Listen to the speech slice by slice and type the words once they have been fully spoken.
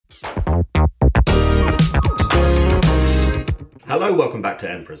Hello, welcome back to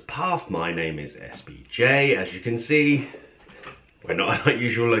Emperor's Path. My name is SBJ. As you can see, we're not at our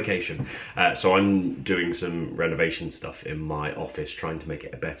usual location. So I'm doing some renovation stuff in my office, trying to make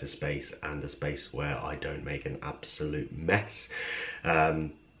it a better space and a space where I don't make an absolute mess. A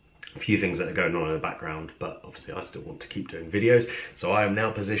few things that are going on in the background, but obviously I still want to keep doing videos. So I am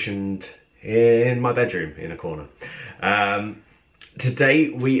now positioned in my bedroom in a corner. Today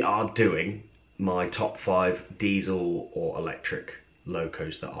we are doing my top 5 diesel or electric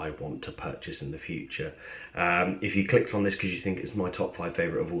locos that I want to purchase in the future. If you clicked on this because you think it's my top 5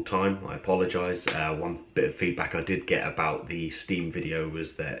 favourite of all time, I apologise. One bit of feedback I did get about the Steam video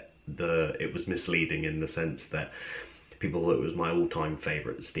was that it was misleading in the sense that people thought it was my all-time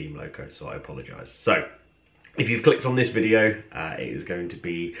favourite Steam loco, so I apologise. So if you've clicked on this video, it is going to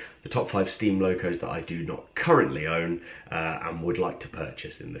be the top 5 Steam locos that I do not currently own and would like to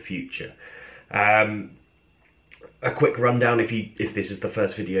purchase in the future. A quick rundown, if this is the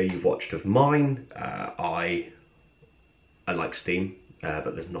first video you've watched of mine, I like Steam,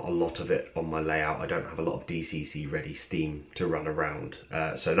 but there's not a lot of it on my layout. I don't have a lot of DCC ready Steam to run around,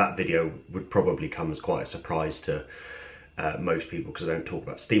 so that video would probably come as quite a surprise to most people because I don't talk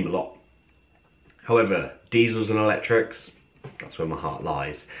about Steam a lot. However, diesels and electrics, that's where my heart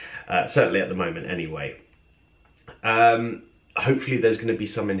lies, certainly at the moment anyway. Hopefully there's going to be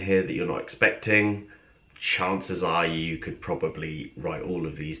some in here that you're not expecting. Chances are you could probably write all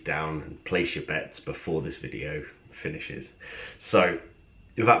of these down and place your bets before this video finishes. So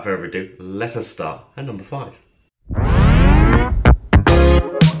without further ado, let us start at number 5.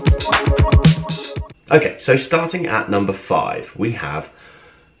 Okay, so starting at number 5, we have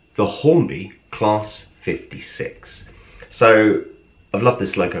the Hornby Class 56. So I've loved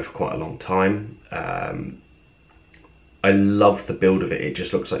this loco for quite a long time. I love the build of it. It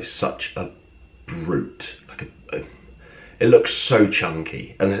just looks like such a brute. It looks so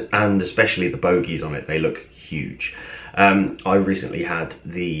chunky, and especially the bogies on it, they look huge. I recently had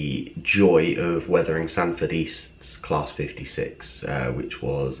the joy of weathering Sanford East's Class 56, which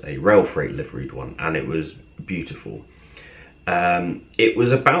was a rail freight liveried one, and it was beautiful. It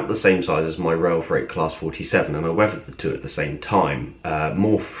was about the same size as my rail freight Class 47, and I weathered the two at the same time,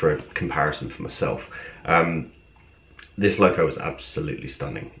 more for a comparison for myself. This loco was absolutely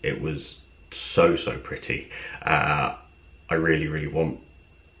stunning. It was so pretty. I really want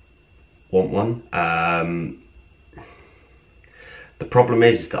one. The problem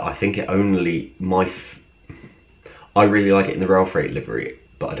is that I think it only I really like it in the rail freight livery,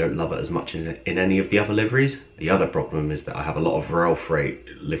 but I don't love it as much in any of the other liveries. The other problem is that I have a lot of rail freight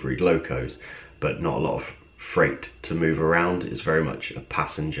liveried locos, but not a lot of freight to move around. It's very much a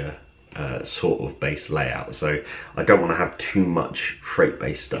passenger sort of base layout, so I don't want to have too much freight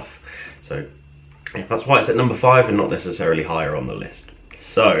based stuff. So yeah, that's why it's at number 5 and not necessarily higher on the list.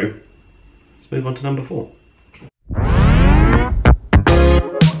 So let's move on to number 4.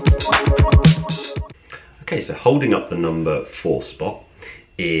 Okay, so holding up the number 4 spot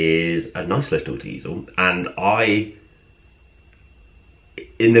is a nice little diesel, and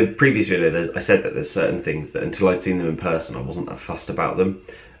in the previous video I said that there's certain things that until I'd seen them in person I wasn't that fussed about them.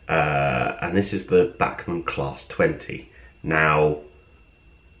 And this is the Bachmann Class 20. Now,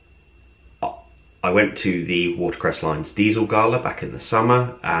 I went to the Watercress Lines Diesel Gala back in the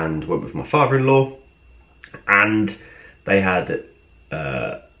summer and went with my father-in-law, and they had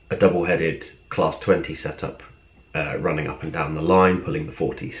a double-headed Class 20 setup running up and down the line, pulling the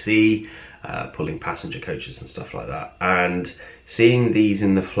 40C, pulling passenger coaches and stuff like that. And seeing these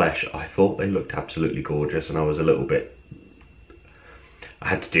in the flesh, I thought they looked absolutely gorgeous, and I was a little bit... I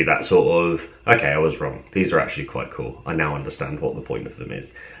had to do that sort of, okay, I was wrong. These are actually quite cool. I now understand what the point of them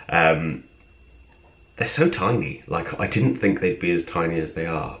is. They're so tiny. Like, I didn't think they'd be as tiny as they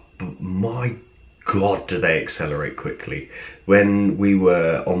are, but my God, do they accelerate quickly. When we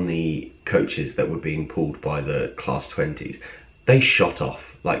were on the coaches that were being pulled by the Class 20s, they shot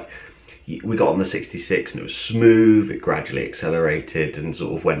off. Like, we got on the 66 and it was smooth, it gradually accelerated and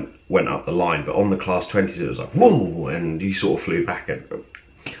sort of went up the line, but on the Class 20s it was like, whoa, and you sort of flew back. And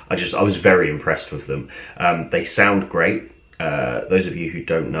I was very impressed with them. They sound great. Those of you who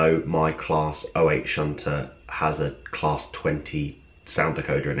don't know, my Class 08 shunter has a Class 20 sound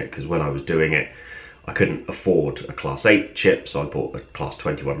decoder in it, because when I was doing it, I couldn't afford a Class 8 chip, so I bought a Class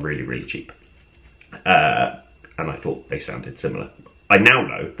 21 really cheap. And I thought they sounded similar. I now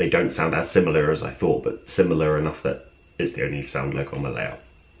know they don't sound as similar as I thought, but similar enough that it's the only sound loco on my layout.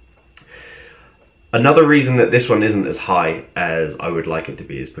 Another reason that this one isn't as high as I would like it to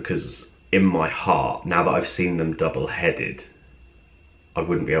be is because in my heart, now that I've seen them double-headed, I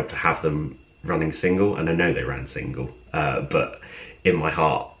wouldn't be able to have them running single, and I know they ran single, but in my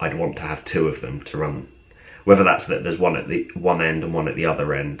heart I'd want to have two of them to run, whether that's that there's one at the one end and one at the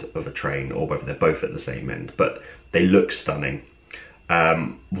other end of a train, or whether they're both at the same end, but they look stunning.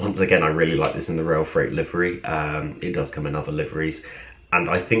 Once again, I really like this in the rail freight livery. It does come in other liveries, and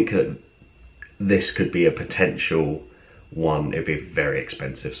I think that this could be a potential one. It'd be very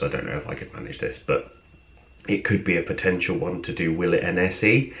expensive, so I don't know if I could manage this, but it could be a potential one to do Willet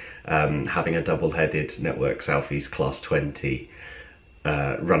NSE, having a double-headed Network Southeast Class 20,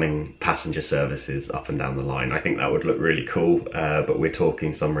 running passenger services up and down the line. I think that would look really cool, but we're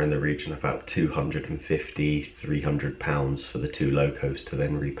talking somewhere in the region of about £250, £300 for the two locos to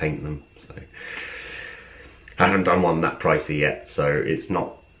then repaint them. So I haven't done one that pricey yet, so it's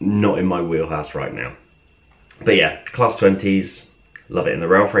not in my wheelhouse right now. But yeah, Class 20s, love it in the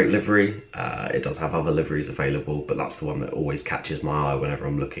rail freight livery. It does have other liveries available, but that's the one that always catches my eye whenever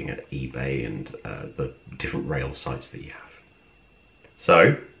I'm looking at eBay and the different rail sites that you have.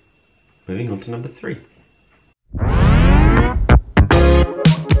 So, moving on to number 3.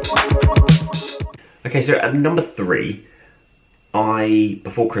 Okay, so at number 3,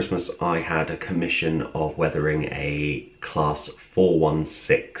 before Christmas, I had a commission of weathering a Class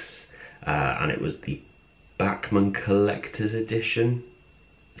 416, and it was the Bachmann Collector's Edition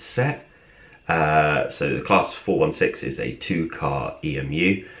set. So the Class 416 is a 2-car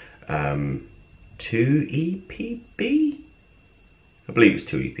EMU, 2 EPB? I believe it's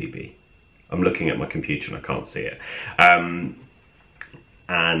 2 EPB. I'm looking at my computer and I can't see it.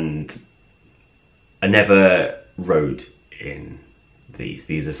 And I never rode in these.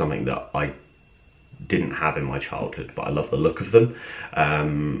 These are something that I didn't have in my childhood, but I love the look of them.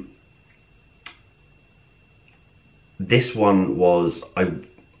 This one was,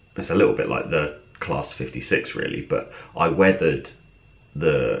 it's a little bit like the Class 56 really, but I weathered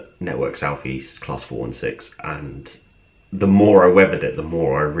the Network Southeast Class 416, and the more I weathered it, the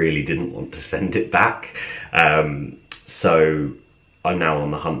more I really didn't want to send it back. So I'm now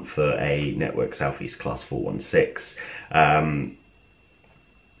on the hunt for a Network Southeast Class 416.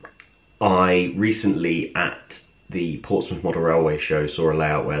 I recently at the Portsmouth Model Railway show saw a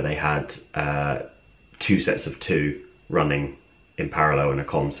layout where they had 2 sets of 2 running in parallel in a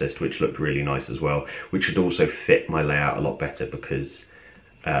consist, which looked really nice as well, which would also fit my layout a lot better because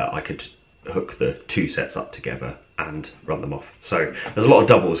I could hook the 2 sets up together and run them off. So there's a lot of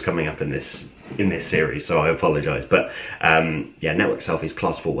doubles coming up in this series, so I apologise. But yeah, Network Southeast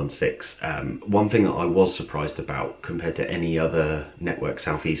Class 416. One thing that I was surprised about compared to any other Network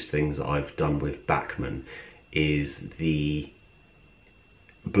Southeast things that I've done with Bachmann is the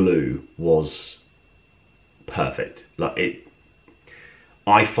blue was perfect. Like it,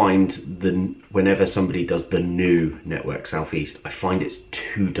 I find whenever somebody does the new Network Southeast, I find it's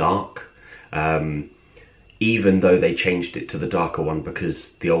too dark. Even though they changed it to the darker one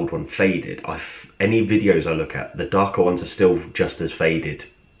because the old one faded, any videos I look at, the darker ones are still just as faded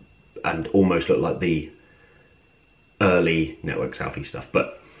and almost look like the early Network Southeast stuff.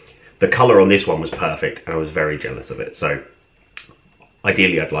 But the colour on this one was perfect and I was very jealous of it. So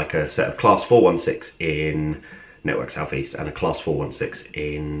ideally I'd like a set of Class 416 in Network Southeast and a Class 416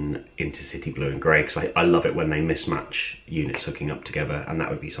 in Intercity Blue and Grey, because I love it when they mismatch units hooking up together, and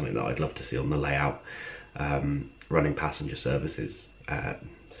that would be something that I'd love to see on the layout, running passenger services.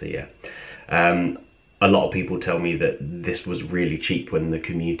 So yeah, a lot of people tell me that this was really cheap when the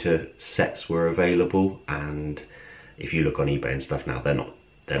commuter sets were available, and if you look on eBay and stuff now, they're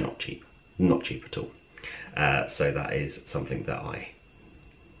not cheap, not cheap at all. So that is something that I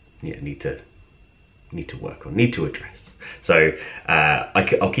need to work on, need to address. So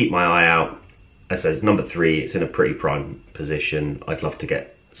I'll keep my eye out. As I says, number 3, it's in a pretty prime position. I'd love to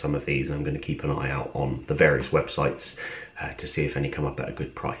get some of these, and I'm going to keep an eye out on the various websites to see if any come up at a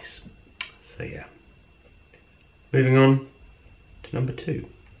good price. So yeah, moving on to number 2.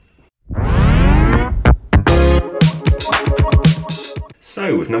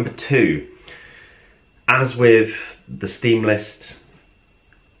 So with number 2, as with the Steam list,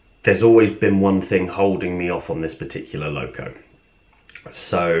 there's always been one thing holding me off on this particular loco.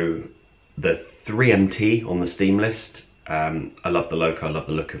 So the 3MT on the Steam list, I love the loco, I love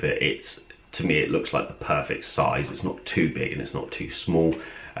the look of it. To me, it looks like the perfect size. It's not too big and it's not too small.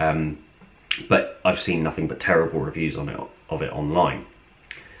 But I've seen nothing but terrible reviews of it online.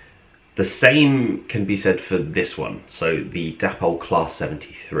 The same can be said for this one, so the Dapol Class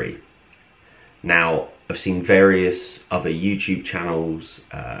 73. Now, I've seen various other YouTube channels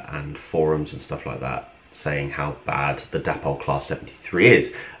and forums and stuff like that saying how bad the Dapol Class 73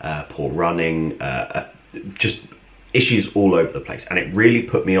 is. Poor running, just issues all over the place, and it really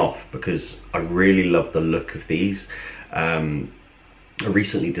put me off because I really love the look of these. I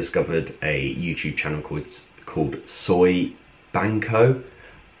recently discovered a YouTube channel called Soy Banco.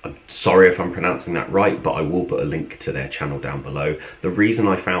 I'm sorry if I'm pronouncing that right, but I will put a link to their channel down below. The reason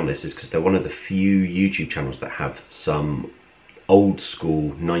I found this is because they're one of the few YouTube channels that have some old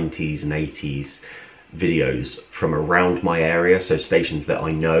school 90s and 80s videos from around my area, so stations that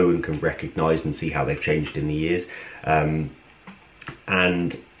I know and can recognise and see how they've changed in the years. And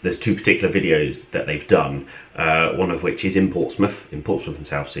there's two particular videos that they've done, one of which is in Portsmouth and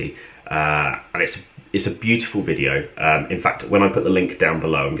Southsea, and it's a beautiful video. In fact, when I put the link down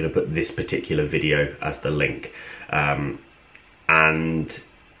below, I'm going to put this particular video as the link. And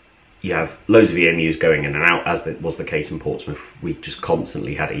you have loads of EMUs going in and out, as was the case in Portsmouth. We just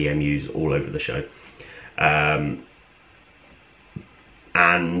constantly had EMUs all over the show.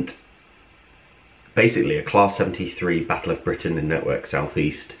 And basically a Class 73 Battle of Britain in Network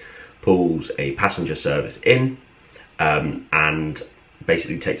Southeast pulls a passenger service in, and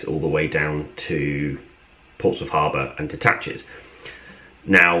basically takes it all the way down to Portsmouth Harbour and detaches.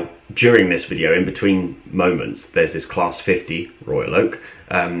 Now, during this video, in between moments, there's this Class 50 Royal Oak,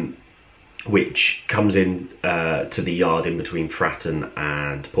 which comes in to the yard in between Fratton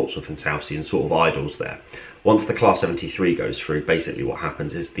and Portsmouth and Southsea and sort of idles there. Once the Class 73 goes through, basically what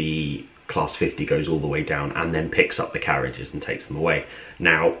happens is the Class 50 goes all the way down and then picks up the carriages and takes them away.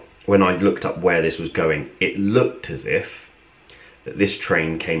 Now, when I looked up where this was going, it looked as if that this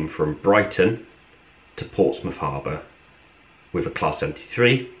train came from Brighton to Portsmouth Harbour with a Class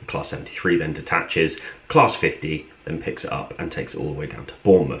 73. The Class 73 then detaches, Class 50 then picks it up and takes it all the way down to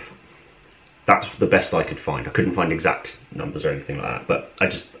Bournemouth. That's the best I could find. I couldn't find exact numbers or anything like that, but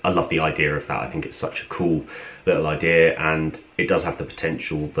I love the idea of that. I think it's such a cool little idea, and it does have the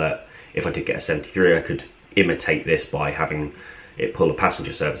potential that if I did get a 73, I could imitate this by having it pull a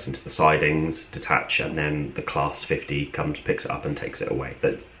passenger service into the sidings, detach, and then the Class 50 comes, picks it up and takes it away.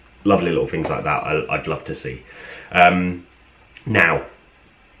 But lovely little things like that I'd love to see. Now,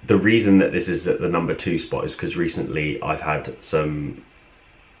 the reason that this is at the number 2 spot is because recently I've had some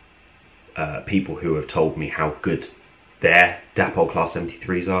people who have told me how good their Dapol Class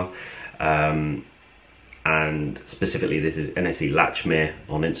 73s are. And specifically this is NSE Latchmere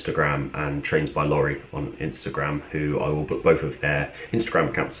on Instagram and Trains by Lorry on Instagram, who I will put both of their Instagram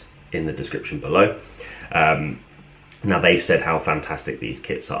accounts in the description below. Now, they've said how fantastic these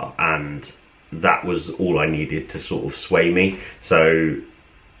kits are, and that was all I needed to sort of sway me. So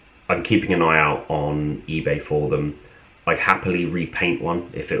I'm keeping an eye out on eBay for them. I'd happily repaint one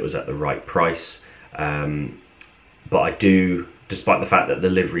if it was at the right price, but I do, despite the fact that the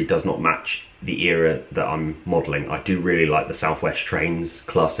livery does not match the era that I'm modelling, I do really like the Southwest Trains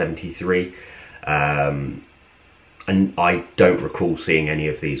Class 73, and I don't recall seeing any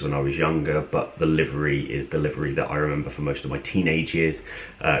of these when I was younger, but the livery is the livery that I remember for most of my teenage years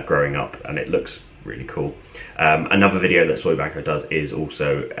growing up, and it looks really cool. Another video that Soy Banco does is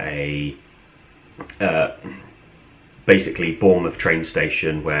also a basically Bournemouth train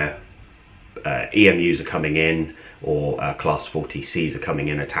station where EMUs are coming in, or Class 40Cs are coming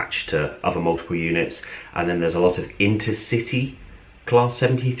in attached to other multiple units, and then there's a lot of intercity Class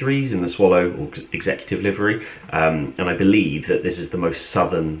 73s in the Swallow or executive livery, and I believe that this is the most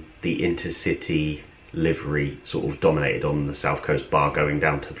southern the intercity livery sort of dominated on the south coast, bar going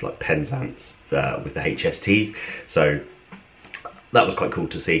down to like Penzance with the HSTs. So that was quite cool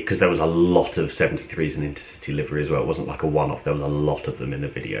to see, because there was a lot of 73s in intercity livery as well. It wasn't like a one-off, there was a lot of them in the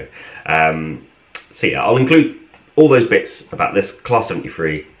video. So yeah, I'll include all those bits about this Class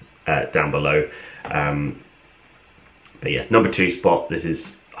 73 down below. But yeah, number 2 spot, this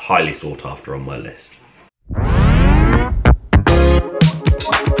is highly sought after on my list.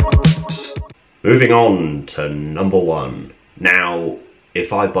 Moving on to number 1. Now,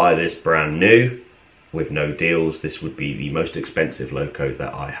 if I buy this brand new with no deals, this would be the most expensive loco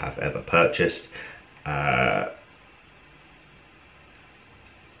that I have ever purchased. I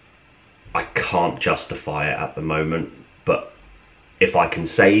can't justify it at the moment, but if I can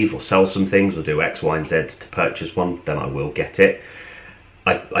save or sell some things or do X, Y, and Z to purchase one, then I will get it.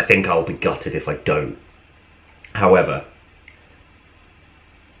 I think I'll be gutted if I don't. However,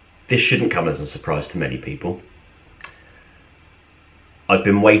 this shouldn't come as a surprise to many people. I've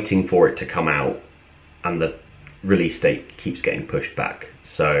been waiting for it to come out, and the release date keeps getting pushed back.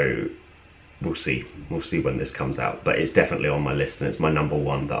 So we'll see when this comes out, but it's definitely on my list, and it's my number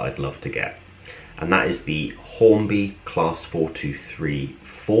 1 that I'd love to get. And that is the Hornby Class 423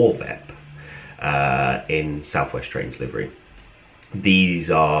 4VEP in Southwest Trains livery.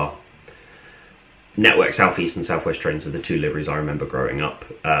 These are Network Southeast and Southwest Trains are the two liveries I remember growing up.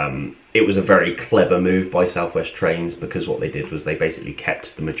 It was a very clever move by Southwest Trains, because what they did was they basically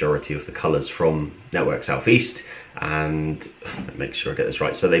kept the majority of the colours from Network Southeast, and make sure I get this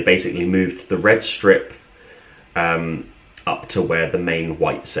right. So they basically moved the red strip up to where the main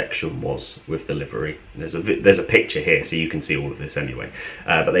white section was with the livery. There's a picture here, so you can see all of this anyway.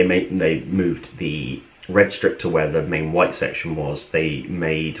 But they moved the red strip to where the main white section was. They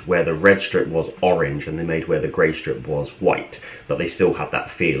made where the red strip was orange, and they made where the grey strip was white, but they still had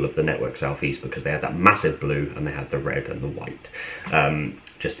that feel of the Network Southeast, because they had that massive blue and they had the red and the white,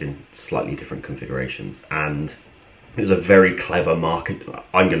 just in slightly different configurations. And it was a very clever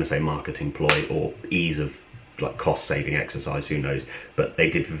I'm going to say marketing ploy, or ease of like cost saving exercise, who knows, but they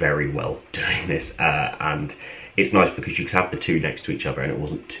did very well doing this. And it's nice because you could have the two next to each other and it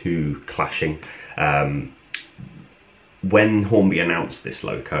wasn't too clashing. When Hornby announced this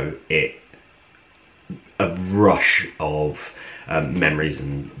loco, a rush of memories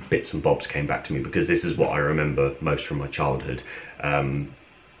and bits and bobs came back to me, because this is what I remember most from my childhood.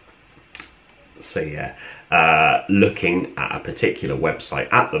 So yeah, looking at a particular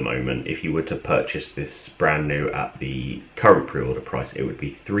website at the moment, if you were to purchase this brand new at the current pre-order price, it would be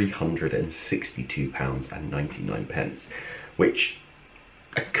 £362.99, which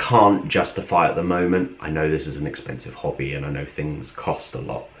I can't justify at the moment. I know this is an expensive hobby and I know things cost a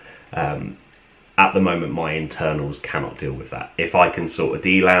lot. At the moment, my internals cannot deal with that. If I can sort a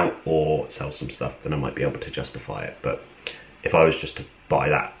deal out or sell some stuff, then I might be able to justify it. But if I was just to buy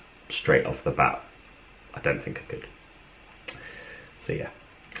that straight off the bat, I don't think I could. So yeah.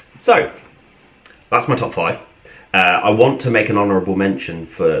 So that's my top 5. I want to make an honourable mention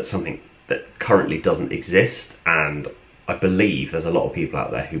for something that currently doesn't exist, and I believe there's a lot of people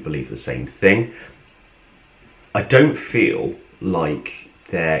out there who believe the same thing. I don't feel like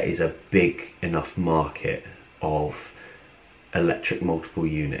there is a big enough market of electric multiple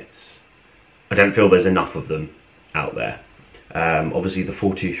units. I don't feel there's enough of them out there. Obviously the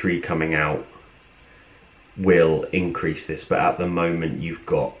 423 coming out will increase this, but at the moment you've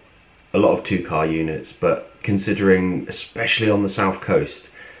got a lot of 2-car units, but considering especially on the south coast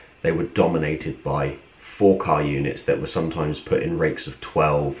they were dominated by 4-car units that were sometimes put in rakes of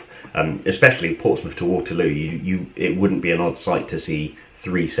 12, especially Portsmouth to Waterloo. It wouldn't be an odd sight to see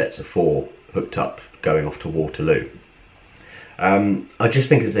 3 sets of 4 hooked up going off to Waterloo. I just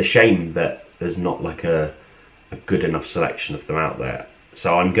think it's a shame that there's not like a good enough selection of them out there.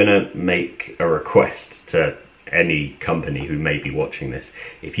 So I'm gonna make a request to any company who may be watching this.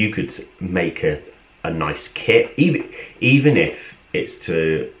 If you could make a nice kit, even if it's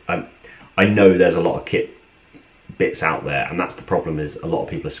to, I know there's a lot of kit bits out there, and that's the problem, is a lot of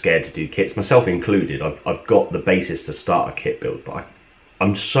people are scared to do kits, myself included. I've got the basis to start a kit build, but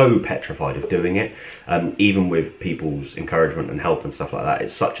I'm so petrified of doing it. Even with people's encouragement and help and stuff like that,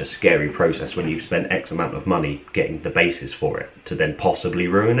 it's such a scary process when you've spent X amount of money getting the basis for it to then possibly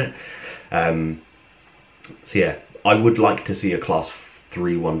ruin it. So yeah, I would like to see a class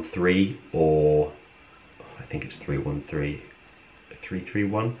 313, or I think it's 313,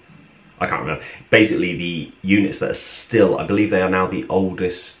 331. I can't remember. Basically the units that are still, I believe they are now the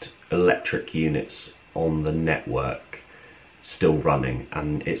oldest electric units on the network still running,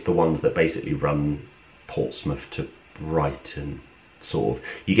 and it's the ones that basically run Portsmouth to Brighton, sort of.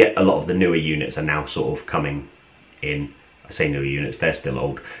 You get a lot of the newer units are now sort of coming in. I say newer units, they're still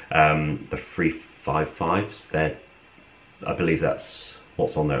old. The 355s, I believe that's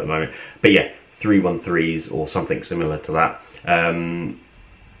what's on there at the moment. But yeah, 313s or something similar to that.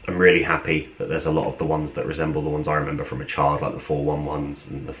 I'm really happy that there's a lot of the ones that resemble the ones I remember from a child, like the 411s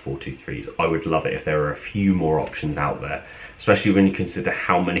and the 423s. I would love it if there were a few more options out there, especially when you consider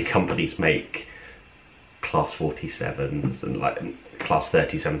how many companies make class 47s and like class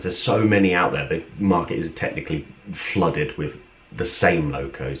 37s. There's so many out there. The market is technically flooded with the same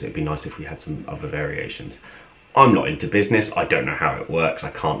locos. It'd be nice if we had some other variations. I'm not into business, I don't know how it works,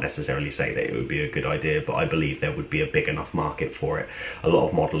 I can't necessarily say that it would be a good idea, but I believe there would be a big enough market for it. A lot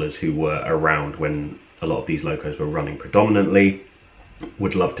of modelers who were around when a lot of these locos were running predominantly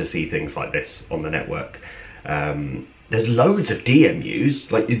would love to see things like this on the network. There's loads of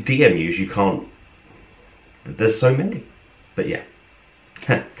DMUs, like DMUs you can't, there's so many, but yeah.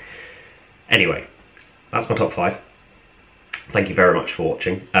 Anyway, that's my top 5. Thank you very much for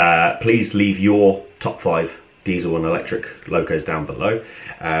watching. Please leave your top 5 diesel and electric locos down below.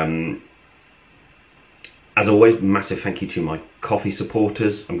 As always, massive thank you to my coffee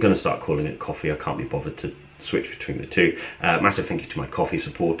supporters. I'm going to start calling it coffee, I can't be bothered to switch between the two. Massive thank you to my coffee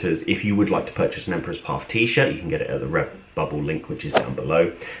supporters. If you would like to purchase an Emperor's Path t-shirt, you can get it at the bubble link, which is down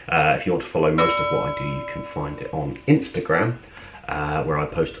below. If you want to follow most of what I do, you can find it on Instagram, where I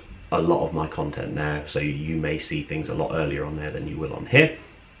post a lot of my content there, so you may see things a lot earlier on there than you will on here.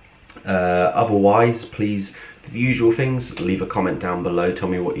 Otherwise, please do the usual things. Leave a comment down below, tell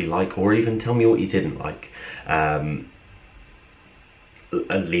me what you like, or even tell me what you didn't like.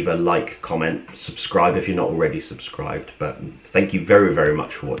 Leave a like, comment, subscribe if you're not already subscribed. But thank you very, very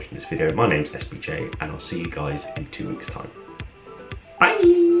much for watching this video. My name's SBJ, and I'll see you guys in 2 weeks' time. Bye!